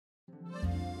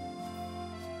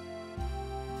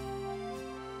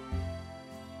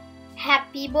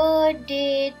Happy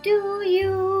birthday to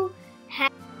you.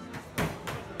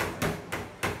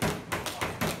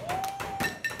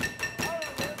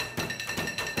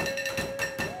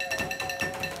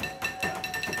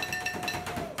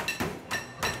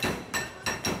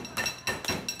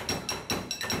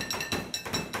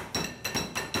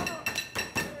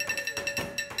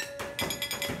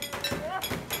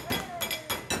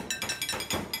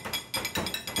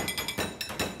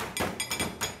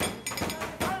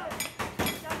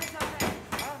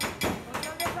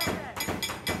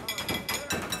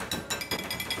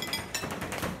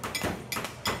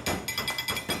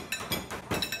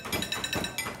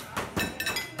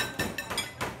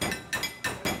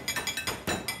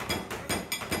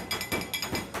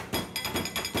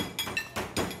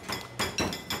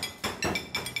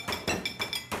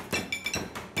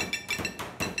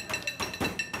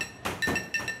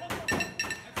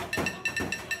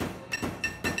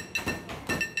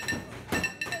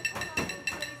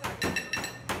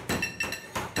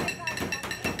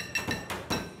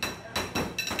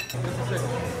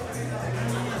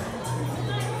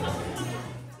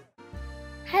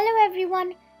 Hello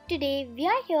everyone, today we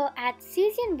are here at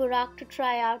Czn Burak to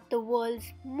try out the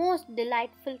world's most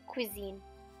delightful cuisine.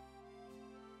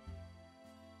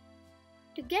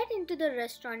 To get into the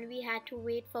restaurant we had to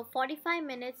wait for 45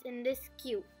 minutes in this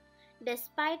queue,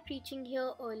 despite reaching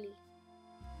here early.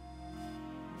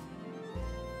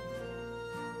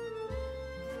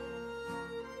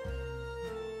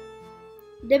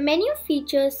 The menu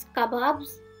features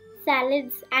kebabs,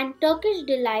 salads and Turkish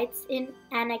delights in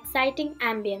an exciting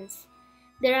ambience.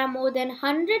 There are more than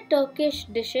 100 Turkish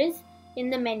dishes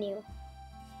in the menu.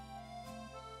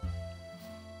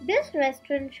 This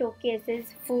restaurant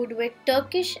showcases food with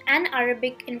Turkish and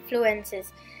Arabic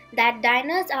influences that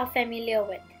diners are familiar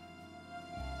with.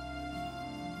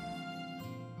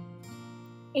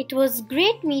 It was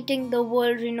great meeting the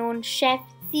world-renowned chef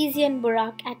Czn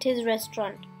Burak at his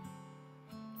restaurant.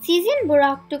 Czn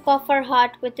Burak took off our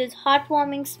heart with his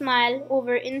heartwarming smile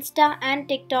over Insta and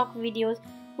TikTok videos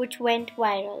which went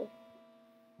viral.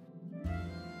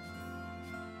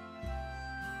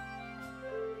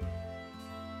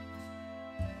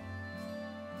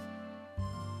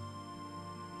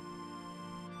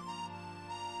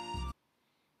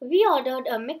 We ordered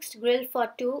a mixed grill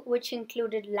for two which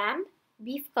included lamb,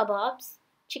 beef kebabs,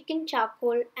 chicken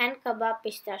charcoal and kebab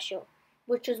pistachio,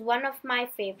 which was one of my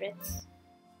favorites.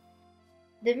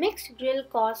 The mixed grill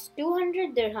cost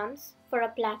 200 dirhams for a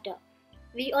platter.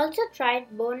 We also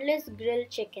tried boneless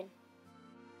grilled chicken.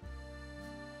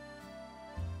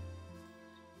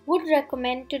 Would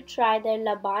recommend to try their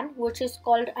laban, which is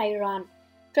called ayran,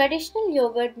 traditional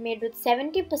yogurt made with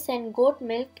 70% goat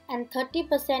milk and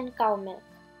 30% cow milk.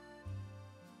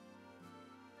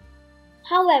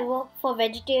 However, for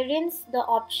vegetarians, the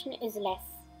option is less.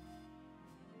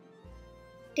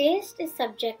 Taste is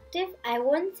subjective. I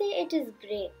won't say it is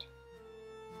great.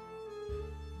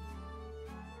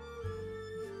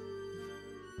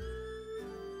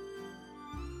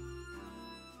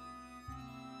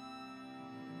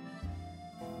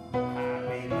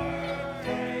 Happy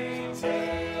birthday to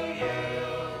you.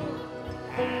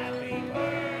 Happy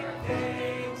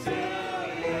birthday to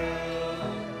you.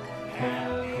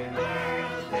 Happy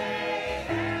birthday,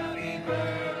 happy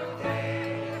birthday.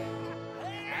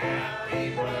 Happy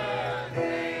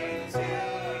birthday to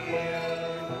you.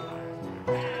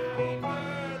 Happy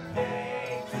birthday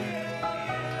to you.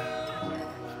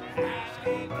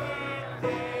 Happy birthday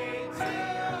to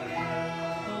you.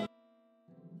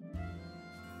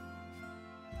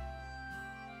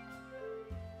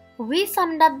 We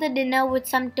summed up the dinner with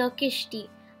some Turkish tea.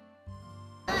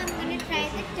 I'm going to try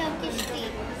the Turkish tea.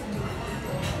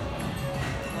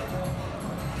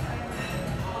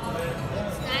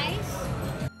 It's nice.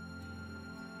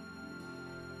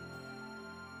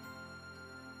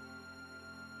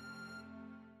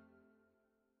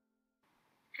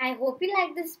 I hope you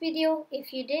liked this video.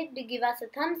 If you did, do give us a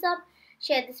thumbs up,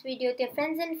 share this video with your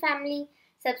friends and family,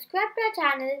 subscribe to our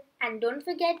channel and don't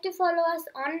forget to follow us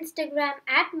on Instagram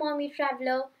at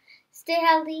mommytraveler. Stay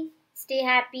healthy, stay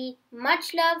happy,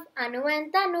 much love, Anu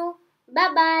and Tanu.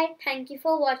 Bye bye. Thank you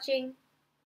for watching.